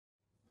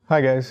Hi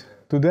guys,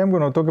 today I'm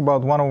going to talk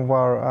about one of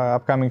our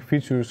upcoming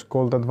features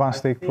called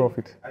Advanced Take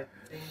Profit.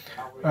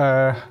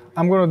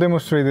 I'm going to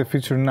demonstrate the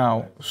feature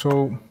now.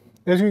 So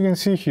as you can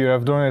see here,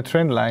 I've drawn a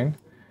trend line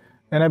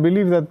and I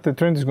believe that the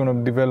trend is going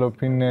to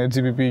develop in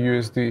GBP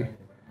USD.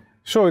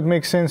 So it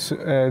makes sense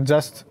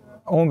just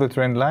on the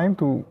trend line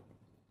to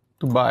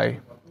buy.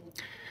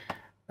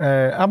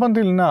 Up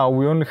until now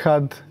we only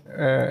had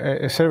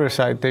a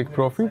server-side take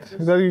profit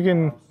that you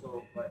can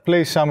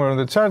place somewhere on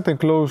the chart and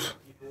close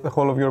the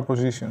whole of your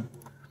position.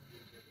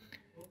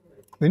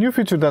 The new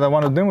feature that I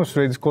want to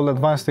demonstrate is called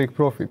Advanced Take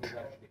Profit.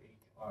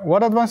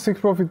 What Advanced Take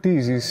Profit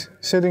is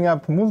setting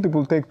up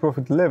multiple take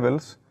profit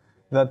levels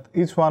that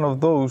each one of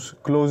those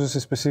closes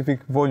a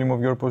specific volume of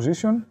your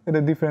position at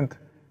a different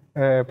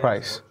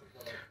price.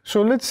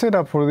 So let's set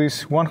up for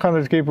this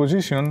 100k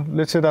position,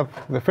 let's set up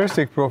the first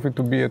take profit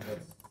to be at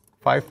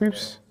 5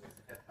 pips.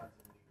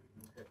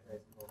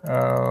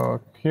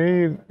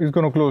 Okay, it's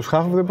going to close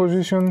half of the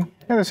position,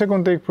 and the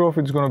second take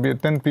profit is going to be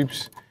at 10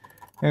 pips,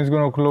 and it's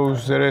going to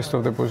close the rest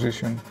of the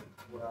position.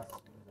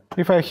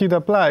 If I hit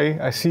apply,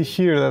 I see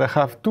here that I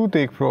have 2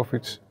 take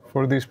profits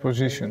for this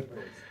position.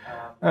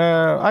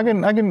 I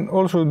can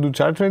also do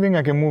chart trading.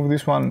 I can move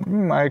this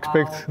one. I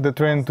expect the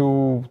trend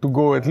to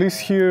go at least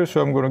here,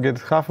 so I'm going to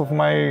get half of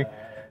my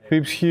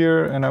pips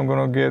here, and I'm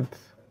going to get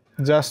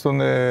just on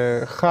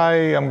the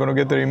high, I'm going to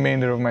get the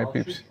remainder of my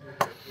pips.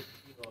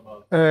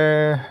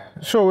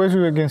 So as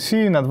you can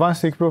see in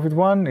Advanced Take Profit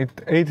 1, it's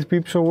 8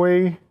 pips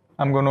away.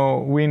 I'm going to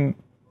win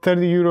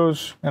 30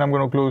 euros and I'm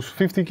going to close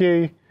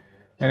 50k.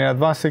 And in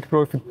Advanced Take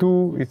Profit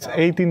 2, it's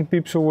 18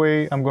 pips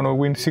away. I'm going to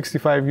win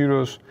 65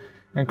 euros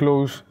and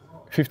close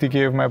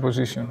 50k of my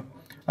position.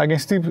 I can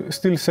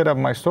still set up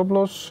my stop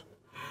loss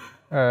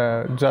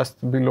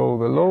just below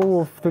the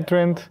low of the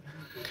trend.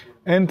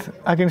 And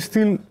I can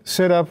still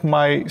set up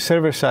my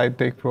server-side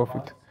take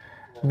profit.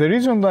 The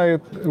reason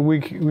that we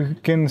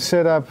can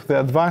set up the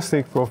Advanced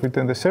Take Profit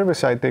and the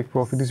server-side take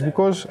profit is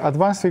because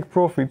Advanced Take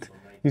Profit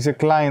is a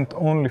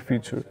client-only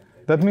feature.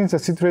 That means that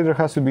cTrader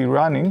has to be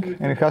running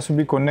and it has to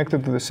be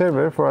connected to the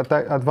server for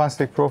Advanced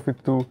Take Profit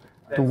to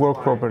work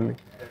properly,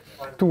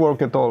 to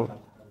work at all.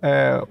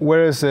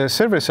 Whereas the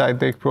server-side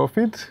take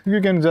profit,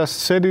 you can just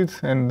set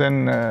it and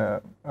then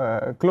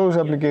close the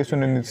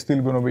application and it's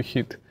still going to be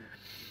hit.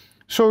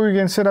 So you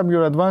can set up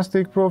your Advanced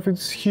Take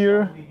Profits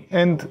here,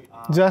 and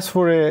just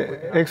for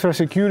extra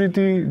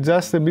security,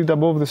 just a bit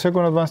above the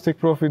second Advanced Take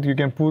Profit, you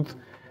can put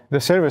the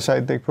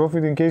server-side take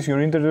profit in case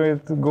your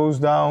internet goes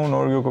down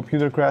or your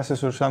computer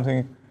crashes or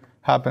something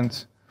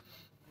happens.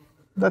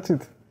 That's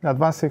it,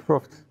 Advanced Take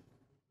Profit.